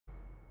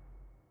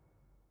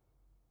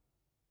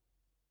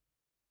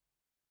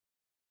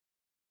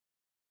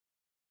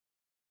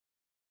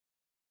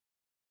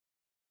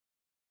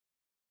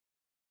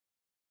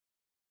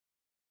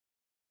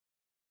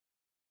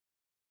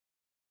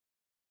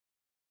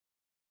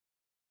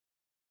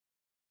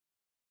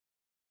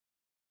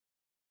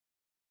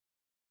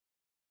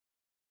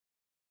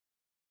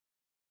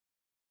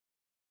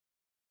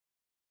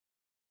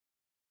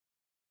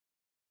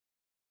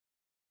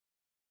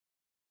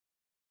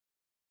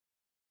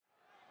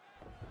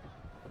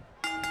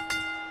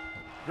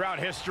Throughout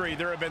history,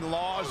 there have been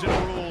laws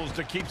and rules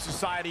to keep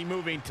society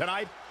moving.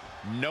 Tonight,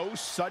 no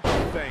such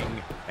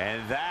thing.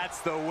 And that's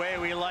the way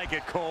we like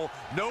it, Cole.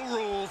 No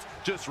rules,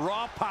 just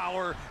raw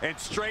power and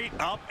straight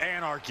up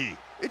anarchy.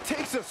 It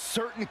takes a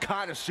certain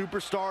kind of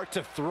superstar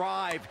to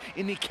thrive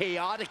in the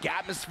chaotic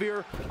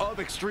atmosphere of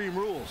Extreme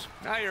Rules.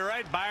 Now, you're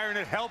right, Byron.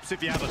 It helps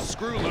if you have a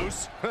screw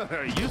loose.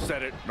 You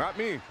said it, not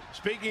me.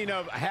 Speaking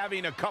of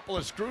having a couple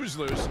of screws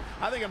loose,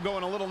 I think I'm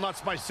going a little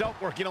nuts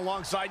myself working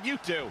alongside you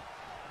two.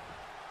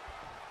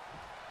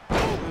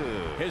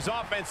 His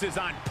offense is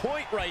on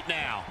point right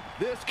now.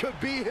 This could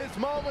be his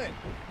moment.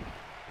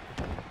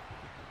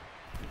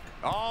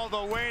 All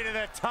the way to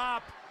the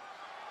top.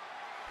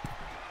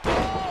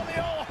 Oh, the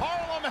old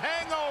Harlem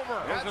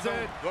hangover. That's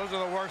it. Those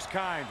are the worst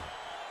kind.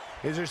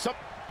 Is there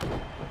something?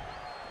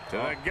 To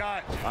the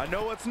gut. I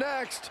know what's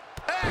next.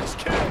 Axe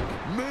kick.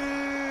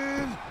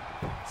 Man.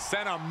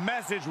 Sent a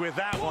message with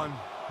that one.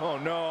 Oh,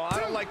 no. I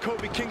don't like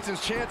Kofi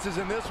Kingston's chances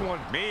in this one.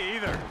 Me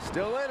either.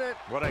 Still in it.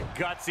 What a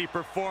gutsy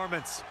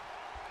performance.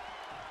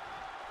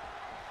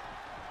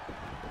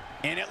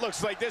 And it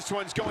looks like this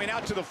one's going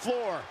out to the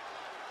floor.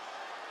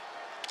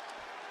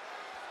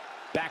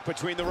 Back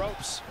between the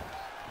ropes.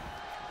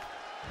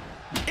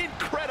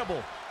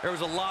 Incredible. There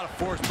was a lot of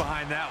force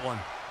behind that one.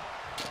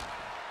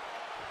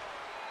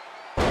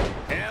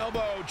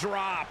 Elbow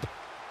drop.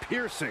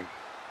 Piercing.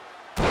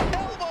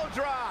 Elbow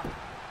drop.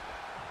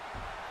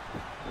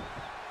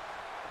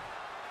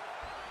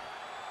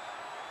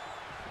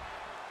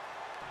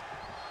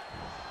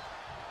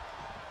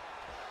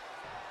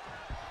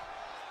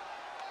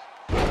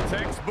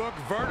 Textbook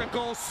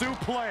vertical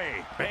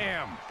suplex.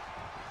 Bam.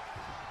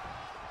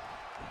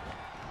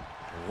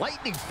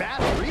 Lightning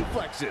fast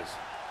reflexes.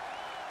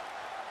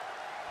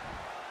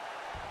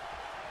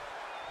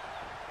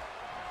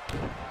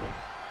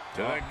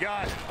 To the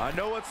gut. I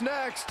know what's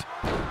next.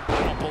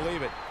 I don't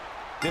believe it.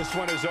 This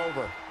one is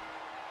over.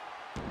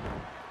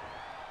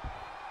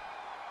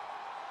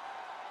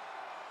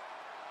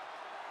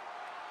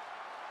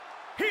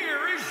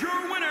 Here is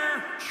your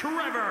winner,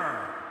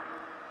 Trevor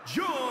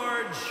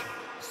George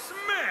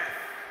Smith.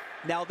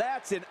 Now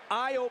that's an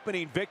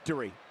eye-opening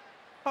victory.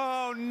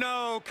 Oh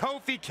no,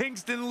 Kofi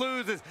Kingston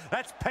loses.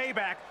 That's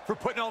payback for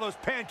putting all those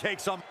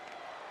pancakes on.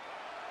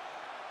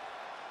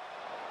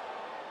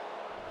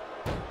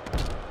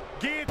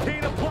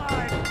 Guillotine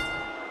applied.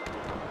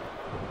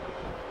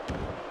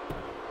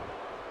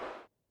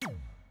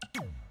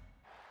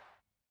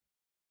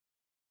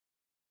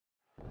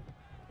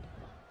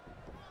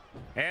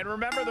 And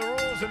remember the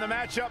rules in the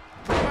matchup.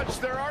 Pretty much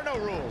there are no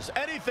rules.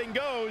 Anything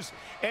goes,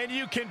 and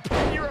you can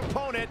pin your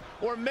opponent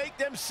or make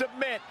them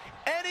submit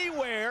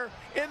anywhere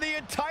in the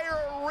entire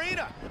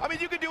arena. I mean,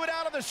 you can do it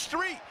out on the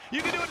street.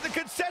 You can do it at the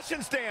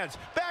concession stands,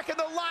 back in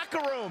the locker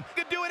room.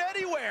 You can do it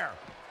anywhere.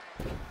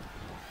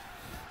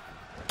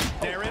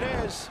 There it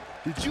is.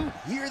 Did you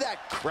hear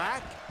that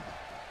crack?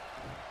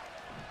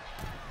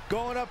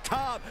 Going up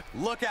top.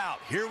 Look out,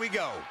 here we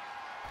go.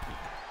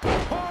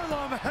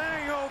 Harlem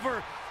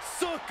hangover.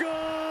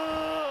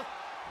 Sucker!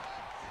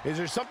 Is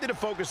there something to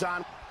focus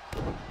on?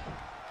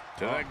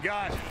 To the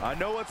gut. I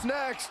know what's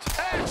next.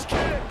 Axe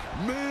kick!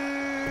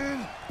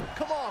 Man!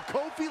 Come on,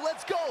 Kofi,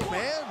 let's go,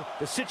 man!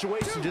 The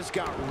situation just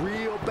got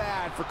real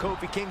bad for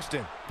Kofi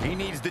Kingston. He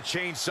needs to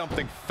change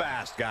something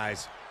fast,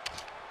 guys.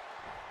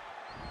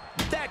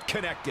 That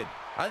connected.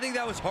 I think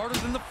that was harder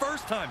than the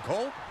first time,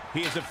 Cole.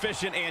 He is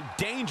efficient and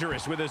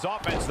dangerous with his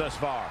offense thus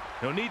far.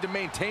 He'll need to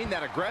maintain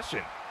that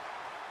aggression.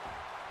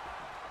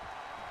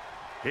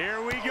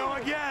 Here we go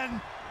again.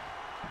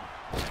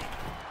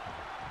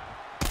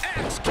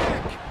 Axe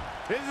kick!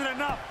 Is it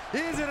enough?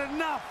 Is it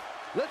enough?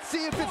 Let's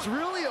see if it's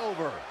really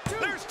over.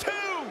 There's two.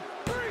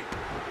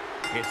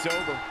 It's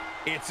over.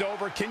 It's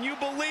over. Can you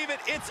believe it?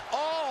 It's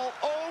all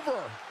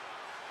over.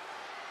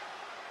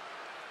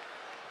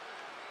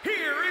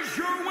 Here is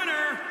your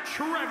winner,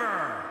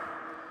 Trevor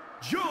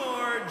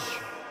George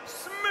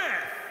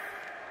Smith.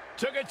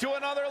 Took it to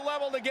another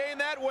level to gain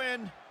that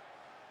win.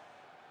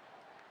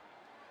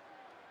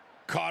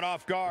 Caught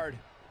off guard.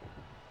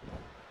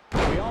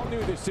 We all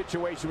knew this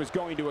situation was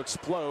going to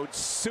explode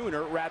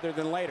sooner rather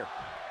than later.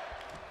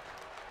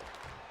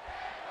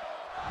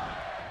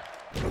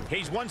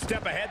 He's one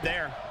step ahead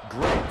there.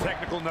 Great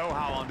technical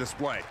know-how on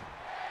display.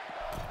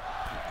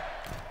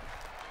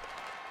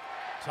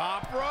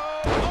 Top rope.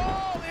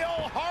 Oh, the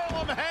old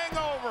Harlem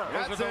hangover.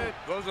 That's it.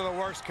 Those are the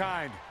worst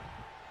kind.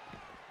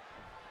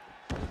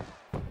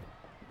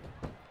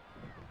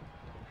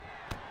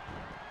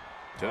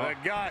 To the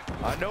gut.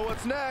 I know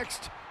what's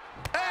next.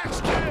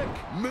 Axe kick!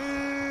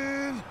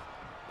 Man!